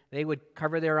 they would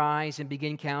cover their eyes and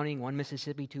begin counting 1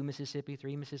 Mississippi, 2 Mississippi,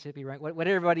 3 Mississippi, right? What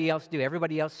did everybody else do?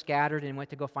 Everybody else scattered and went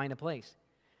to go find a place.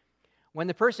 When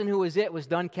the person who was it was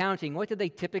done counting, what did they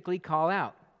typically call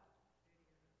out?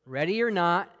 Ready or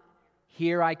not,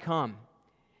 here I come.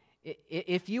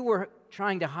 If you were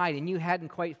trying to hide and you hadn't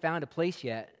quite found a place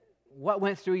yet, what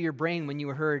went through your brain when you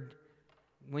heard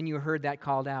that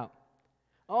called out?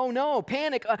 Oh no,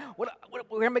 panic.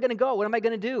 Where am I going to go? What am I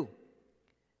going to do?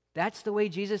 That's the way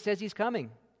Jesus says He's coming.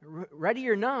 Ready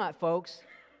or not, folks,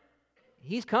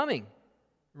 He's coming.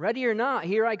 Ready or not,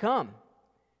 here I come.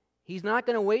 He's not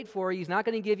going to wait for you. He's not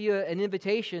going to give you an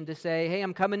invitation to say, hey,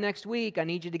 I'm coming next week. I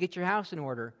need you to get your house in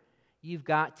order. You've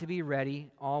got to be ready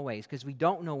always, because we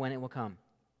don't know when it will come.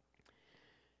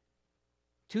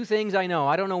 2 things I know.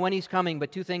 I don't know when He's coming,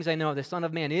 but 2 things I know. The Son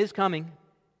of Man is coming.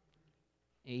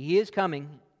 He is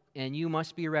coming, and you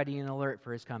must be ready and alert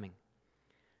for His coming.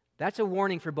 That's a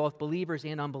warning for both believers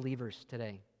and unbelievers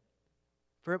today.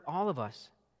 For all of us.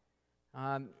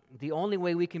 The only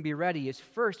way we can be ready is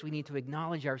first we need to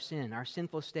acknowledge our sin, our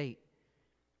sinful state.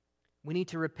 We need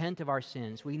to repent of our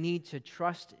sins. We need to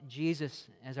trust Jesus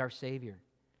as our Savior.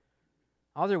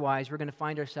 Otherwise, we're going to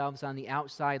find ourselves on the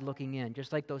outside looking in,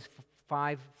 just like those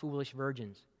 5 foolish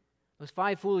virgins. Those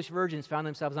 5 foolish virgins found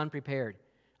themselves unprepared.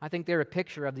 I think they're a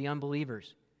picture of the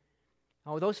unbelievers.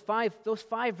 Oh, those five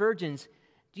virgins,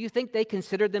 do you think they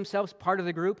considered themselves part of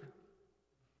the group?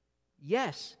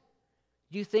 Yes.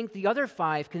 Do you think the other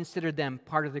 5 considered them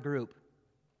part of the group?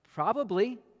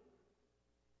 Probably.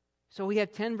 So we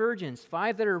have 10 virgins,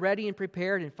 5 that are ready and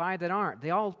prepared and 5 that aren't.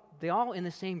 They all in the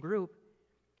same group.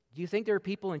 Do you think there are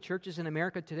people in churches in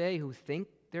America today who think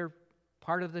they're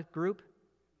part of the group?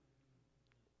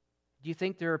 Do you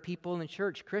think there are people in the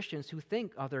church, Christians, who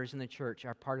think others in the church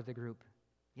are part of the group?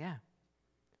 Yeah.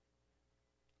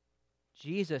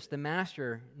 Jesus, the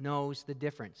Master, knows the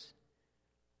difference.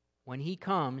 When He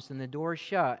comes and the door's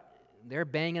shut, they're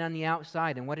banging on the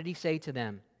outside. And what did He say to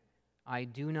them? I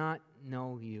do not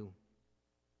know you.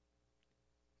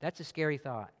 That's a scary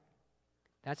thought.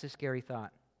 That's a scary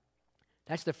thought.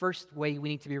 That's the first way we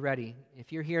need to be ready.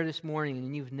 If you're here this morning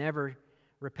and you've never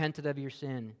repented of your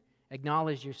sin,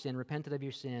 acknowledged your sin, repented of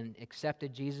your sin,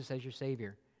 accepted Jesus as your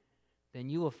Savior, then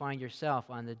you will find yourself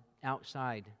on the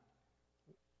outside,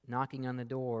 knocking on the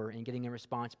door and getting a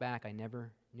response back, I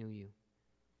never knew you.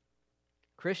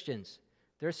 Christians,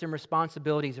 there are some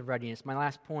responsibilities of readiness. My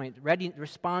last point,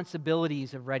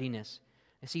 responsibilities of readiness.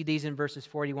 I see these in verses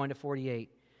 41 to 48.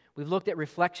 We've looked at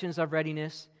reflections of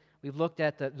readiness. We've looked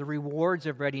at the rewards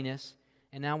of readiness.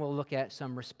 And now we'll look at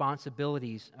some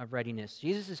responsibilities of readiness.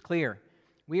 Jesus is clear.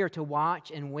 We are to watch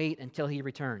and wait until He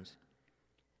returns.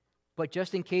 But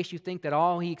just in case you think that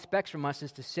all He expects from us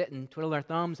is to sit and twiddle our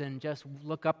thumbs and just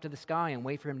look up to the sky and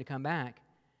wait for Him to come back,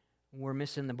 we're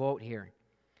missing the boat here.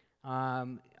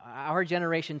 Our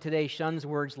generation today shuns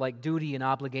words like duty and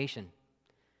obligation.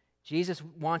 Jesus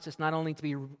wants us not only to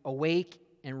be awake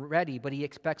and ready, but He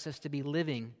expects us to be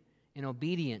living in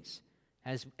obedience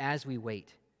as we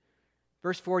wait.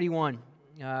 Verse 41,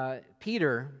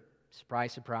 Peter,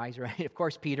 surprise, surprise, right? Of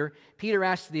course, Peter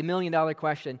asks the $1 million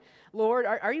question, Lord,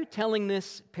 are you telling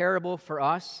this parable for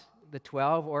us, the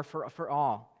 12, or for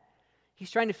all? He's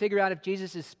trying to figure out if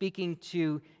Jesus is speaking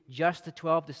to just the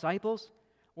 12 disciples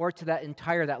or to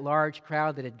that large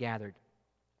crowd that had gathered.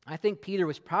 I think Peter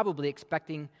was probably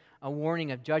expecting a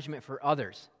warning of judgment for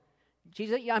others.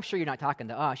 Jesus, yeah, I'm sure you're not talking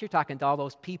to us. You're talking to all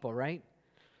those people, right?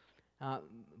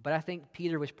 But I think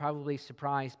Peter was probably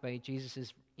surprised by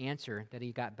Jesus' answer that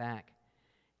he got back.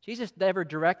 Jesus never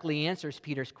directly answers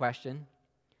Peter's question,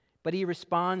 but He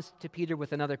responds to Peter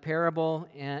with another parable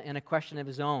and a question of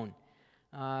His own.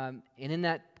 And in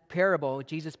that parable,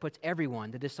 Jesus puts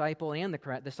everyone, the disciples and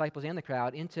the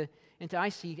crowd, into I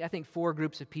think 4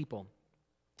 groups of people.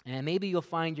 And maybe you'll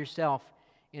find yourself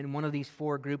in one of these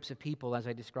 4 groups of people as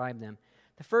I describe them.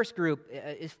 The first group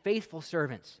is faithful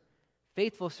servants.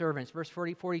 Faithful servants, verse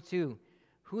 42.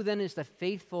 Who then is the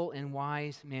faithful and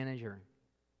wise manager?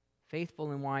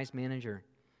 Faithful and wise manager,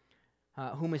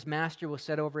 whom his master will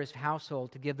set over his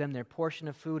household to give them their portion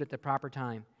of food at the proper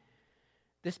time.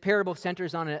 This parable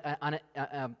centers on an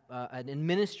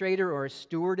administrator or a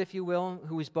steward, if you will,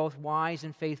 who is both wise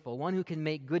and faithful, one who can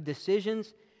make good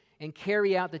decisions and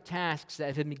carry out the tasks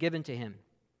that have been given to him.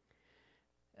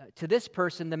 To this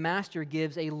person, the master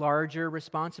gives a larger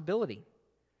responsibility,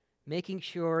 making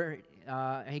sure,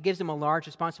 he gives him a large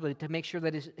responsibility to make sure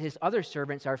that his other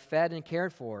servants are fed and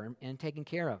cared for and taken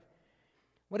care of.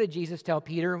 What did Jesus tell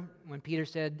Peter when Peter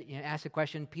asked the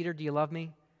question, Peter, do you love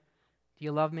me? Do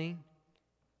you love me?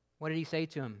 What did He say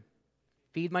to him?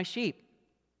 Feed my sheep.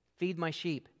 Feed my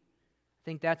sheep. I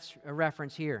think that's a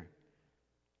reference here.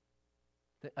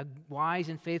 A wise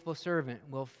and faithful servant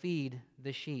will feed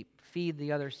the sheep, feed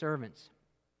the other servants.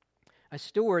 A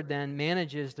steward then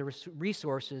manages the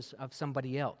resources of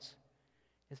somebody else.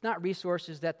 It's not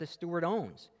resources that the steward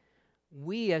owns.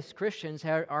 We as Christians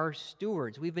are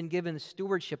stewards. We've been given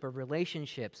stewardship of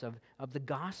relationships, of the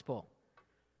gospel.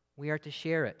 We are to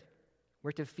share it.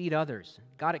 We're to feed others.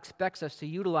 God expects us to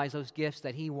utilize those gifts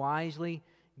that He wisely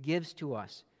gives to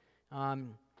us.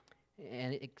 And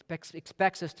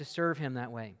expects us to serve Him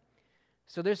that way.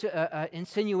 So there's an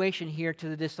insinuation here to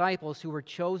the disciples who were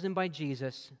chosen by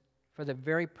Jesus for the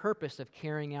very purpose of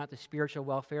carrying out the spiritual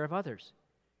welfare of others.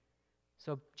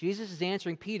 So Jesus is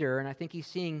answering Peter, and I think He's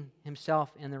seeing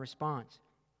Himself in the response.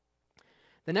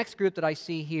 The next group that I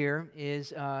see here is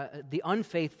the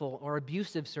unfaithful or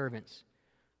abusive servants.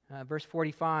 Verse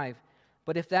 45,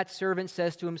 but if that servant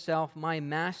says to himself, my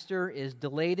master is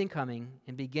delayed in coming,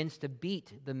 and begins to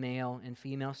beat the male and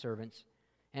female servants,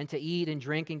 and to eat and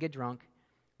drink and get drunk,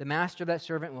 the master of that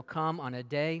servant will come on a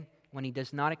day when he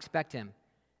does not expect him,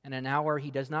 and an hour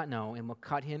he does not know, and will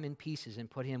cut him in pieces and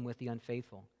put him with the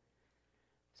unfaithful.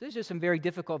 So these are some very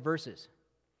difficult verses.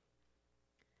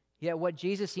 Yet what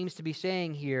Jesus seems to be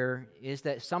saying here is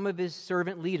that some of His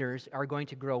servant leaders are going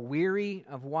to grow weary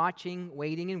of watching,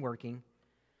 waiting, and working.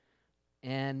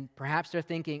 And perhaps they're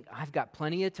thinking, I've got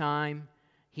plenty of time.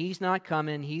 He's not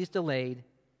coming. He's delayed.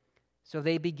 So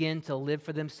they begin to live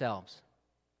for themselves.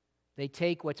 They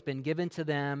take what's been given to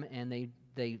them and they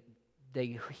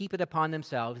heap it upon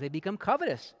themselves. They become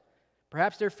covetous.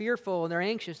 Perhaps they're fearful and they're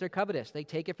anxious. They're covetous. They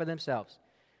take it for themselves.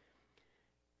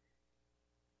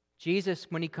 Jesus,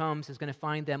 when He comes, is going to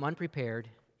find them unprepared,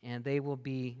 and they will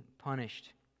be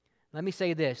punished. Let me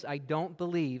say this. I don't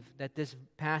believe that this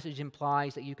passage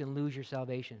implies that you can lose your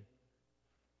salvation.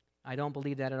 I don't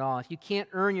believe that at all. If you can't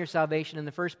earn your salvation in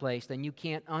the first place, then you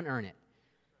can't unearn it.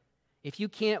 If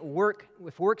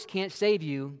works can't save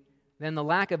you, then the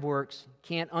lack of works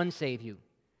can't unsave you.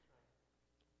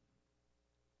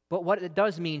 But what it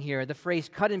does mean here, the phrase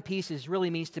cut in pieces really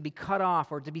means to be cut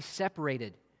off or to be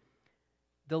separated.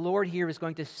 The Lord here is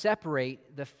going to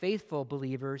separate the faithful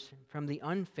believers from the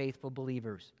unfaithful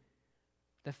believers,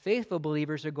 The faithful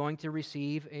believers are going to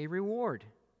receive a reward.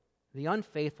 The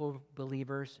unfaithful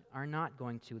believers are not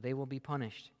going to. They will be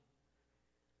punished.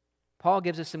 Paul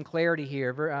gives us some clarity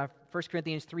here. 1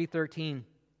 Corinthians 3:13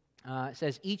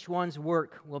 says, "Each one's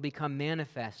work will become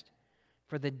manifest,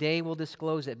 for the day will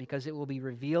disclose it, because it will be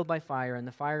revealed by fire, and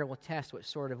the fire will test what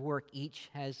sort of work each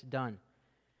has done.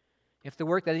 If the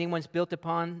work that anyone's built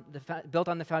on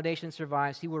the foundation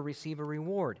survives, he will receive a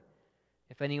reward.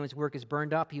 If anyone's work is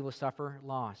burned up, he will suffer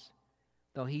loss,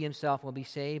 though he himself will be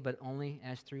saved, but only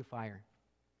as through fire."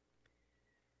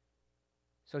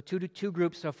 So two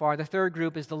groups so far. The third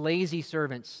group is the lazy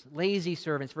servants. Lazy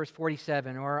servants, verse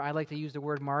 47, or I like to use the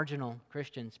word marginal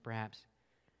Christians, perhaps.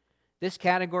 This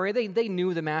category, they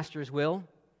knew the master's will,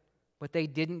 but they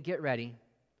didn't get ready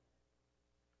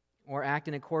or act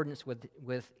in accordance with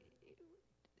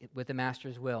the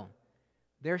master's will.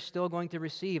 They're still going to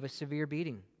receive a severe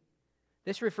beating.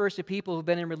 This refers to people who've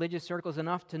been in religious circles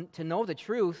enough to know the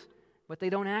truth, but they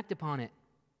don't act upon it.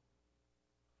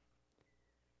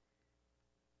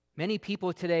 Many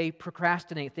people today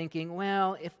procrastinate, thinking,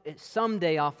 well, if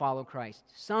someday I'll follow Christ,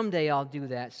 someday I'll do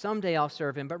that, someday I'll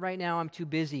serve Him, but right now I'm too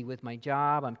busy with my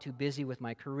job, I'm too busy with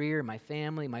my career, my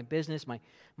family, my business,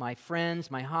 my friends,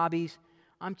 my hobbies.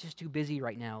 I'm just too busy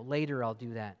right now. Later I'll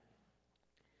do that.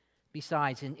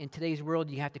 Besides, in today's world,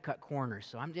 you have to cut corners,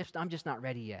 so I'm just not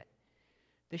ready yet.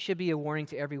 This should be a warning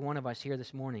to every one of us here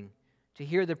this morning. To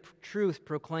hear the truth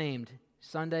proclaimed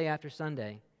Sunday after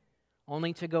Sunday,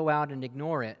 only to go out and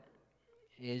ignore it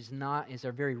is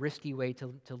a very risky way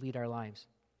to lead our lives.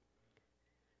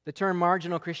 The term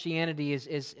marginal Christianity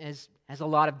has a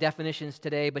lot of definitions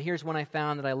today, but here's one I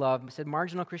found that I love. It said,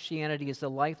 marginal Christianity is the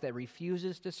life that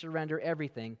refuses to surrender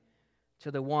everything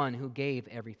to the one who gave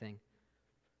everything.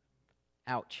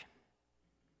 Ouch.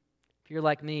 If you're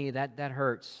like me, that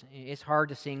hurts. It's hard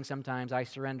to sing sometimes, "I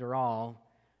surrender all,"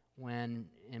 when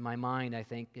in my mind I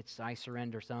think it's "I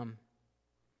surrender some."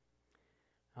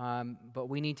 But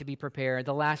we need to be prepared.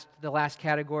 The last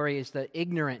category is the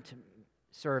ignorant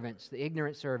servants. The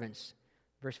ignorant servants,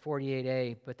 verse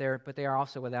 48a. But they are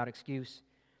also without excuse.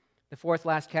 The fourth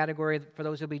last category for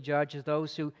those who will be judged is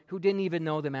those who didn't even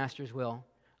know the master's will.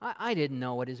 I didn't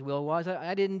know what His will was.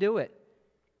 I didn't do it.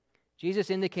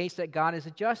 Jesus indicates that God is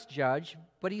a just judge,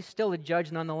 but He's still a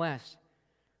judge nonetheless.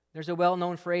 There's a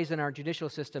well-known phrase in our judicial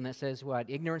system that says what?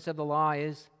 Ignorance of the law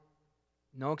is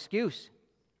no excuse.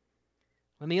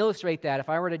 Let me illustrate that. If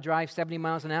I were to drive 70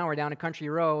 miles an hour down a country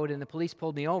road and the police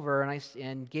pulled me over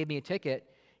and gave me a ticket,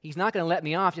 he's not going to let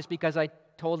me off just because I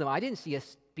told him I didn't see a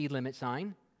speed limit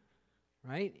sign,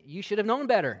 right? You should have known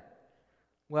better.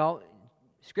 Well,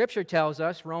 Scripture tells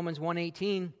us, Romans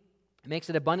 1:18,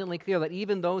 makes it abundantly clear that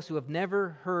even those who have never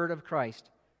heard of Christ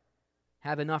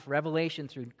have enough revelation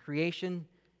through creation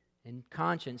and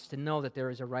conscience to know that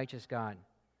there is a righteous God.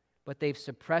 But they've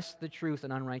suppressed the truth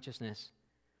in unrighteousness.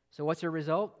 So what's the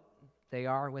result? They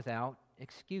are without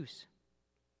excuse.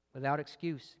 Without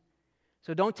excuse.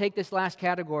 So don't take this last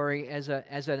category as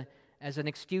an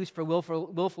excuse for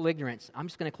willful ignorance. I'm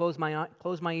just going to close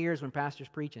my ears when pastor's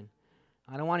preaching.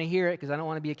 I don't want to hear it because I don't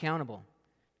want to be accountable.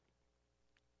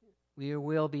 We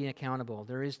will be accountable.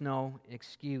 There is no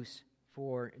excuse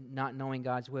for not knowing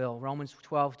God's will. Romans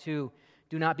 12:2,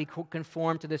 do not be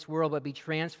conformed to this world, but be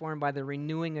transformed by the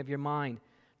renewing of your mind,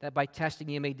 that by testing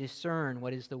you may discern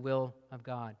what is the will of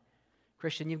God.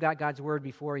 Christian, you've got God's word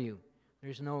before you.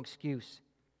 There's no excuse.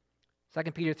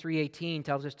 2 Peter 3:18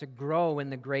 tells us to grow in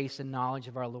the grace and knowledge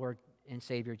of our Lord and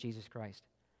Savior Jesus Christ.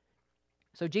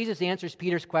 So Jesus answers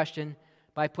Peter's question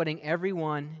by putting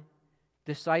everyone,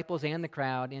 disciples and the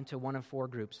crowd, into one of four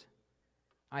groups.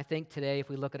 I think today, if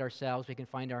we look at ourselves, we can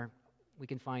find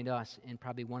us in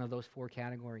probably one of those four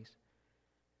categories.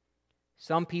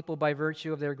 Some people, by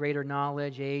virtue of their greater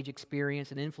knowledge, age,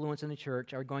 experience, and influence in the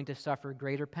church, are going to suffer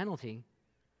greater penalty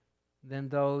than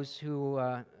those who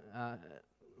are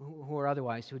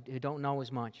otherwise, who don't know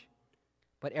as much.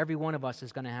 But every one of us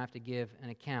is going to have to give an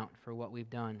account for what we've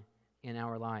done in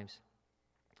our lives.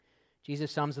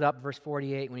 Jesus sums it up, verse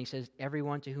 48, when he says,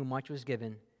 everyone to whom much was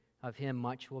given, of him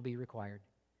much will be required.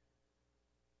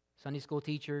 Sunday school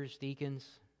teachers,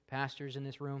 deacons, pastors in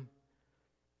this room,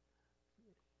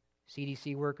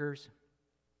 CDC workers,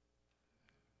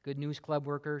 Good News Club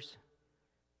workers,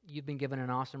 you've been given an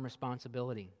awesome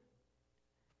responsibility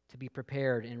to be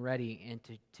prepared and ready and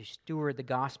to steward the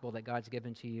gospel that God's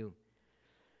given to you.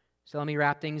 So let me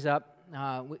wrap things up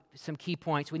with some key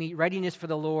points. We need readiness for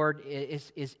the Lord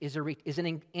is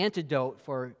an antidote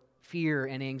for fear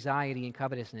and anxiety and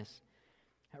covetousness.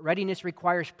 Readiness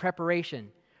requires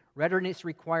preparation. Readiness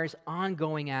requires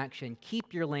ongoing action.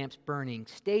 Keep your lamps burning.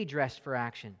 Stay dressed for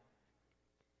action.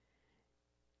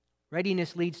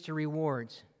 Readiness leads to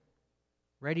rewards.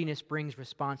 Readiness brings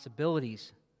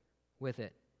responsibilities with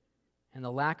it. And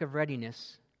the lack of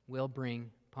readiness will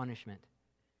bring punishment.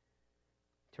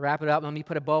 To wrap it up, let me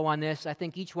put a bow on this. I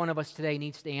think each one of us today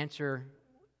needs to answer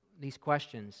these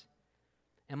questions.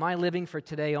 Am I living for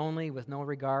today only with no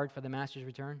regard for the Master's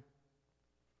return?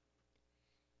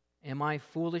 Am I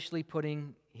foolishly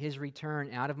putting His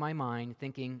return out of my mind,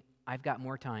 thinking, I've got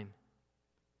more time?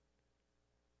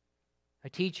 A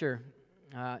teacher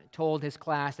told his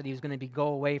class that he was going to go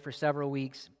away for several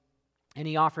weeks, and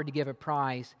he offered to give a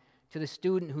prize to the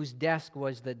student whose desk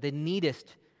was the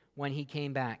neatest when he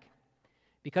came back.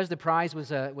 Because the prize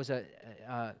was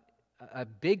a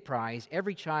big prize,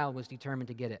 every child was determined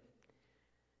to get it,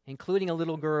 including a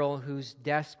little girl whose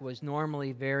desk was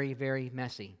normally very, very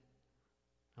messy.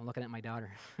 I'm looking at my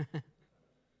daughter.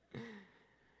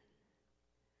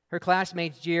 Her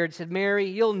classmates jeered, said, Mary,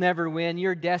 you'll never win.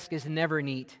 Your desk is never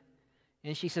neat.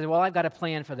 And she said, well, I've got a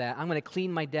plan for that. I'm going to clean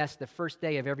my desk the first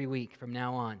day of every week from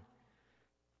now on.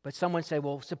 But someone said,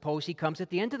 well, suppose he comes at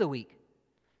the end of the week.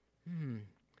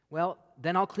 Well,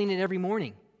 then I'll clean it every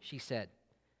morning, she said.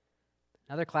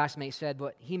 Another classmate said,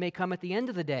 but he may come at the end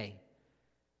of the day.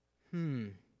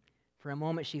 For a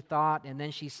moment she thought, and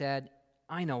then she said,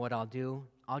 I know what I'll do.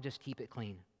 I'll just keep it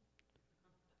clean.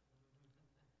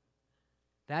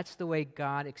 That's the way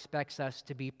God expects us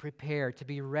to be prepared, to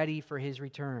be ready for His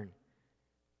return.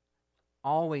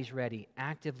 Always ready,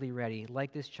 actively ready,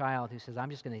 like this child who says, I'm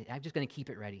just going to keep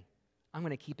it ready. I'm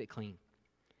going to keep it clean.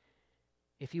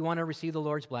 If you want to receive the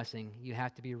Lord's blessing, you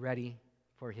have to be ready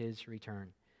for His return.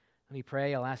 Let me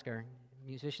pray. I'll ask our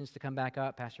musicians to come back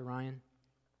up, Pastor Ryan.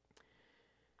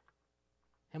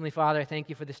 Heavenly Father, I thank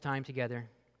you for this time together.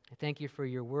 I thank you for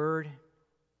your word,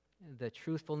 the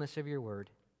truthfulness of your word.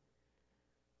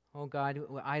 Oh God,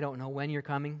 I don't know when you're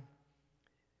coming,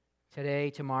 today,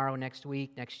 tomorrow, next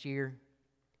week, next year,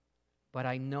 but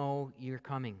I know you're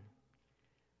coming.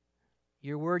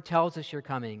 Your word tells us you're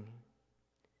coming,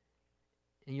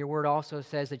 and your word also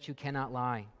says that you cannot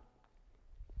lie.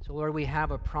 So Lord, we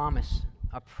have a promise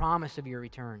of your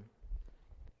return.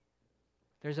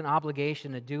 There's an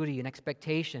obligation, a duty, an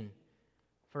expectation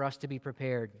for us to be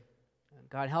prepared.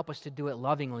 God, help us to do it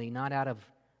lovingly, not out of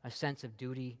a sense of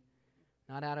duty,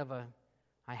 not out of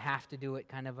I have to do it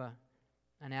kind of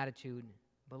an attitude.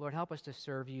 But Lord, help us to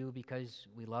serve you because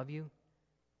we love you.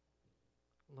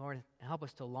 Lord, help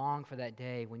us to long for that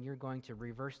day when you're going to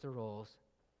reverse the roles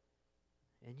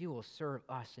and you will serve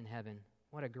us in heaven.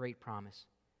 What a great promise.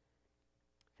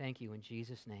 Thank you in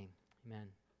Jesus' name. Amen.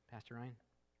 Pastor Ryan.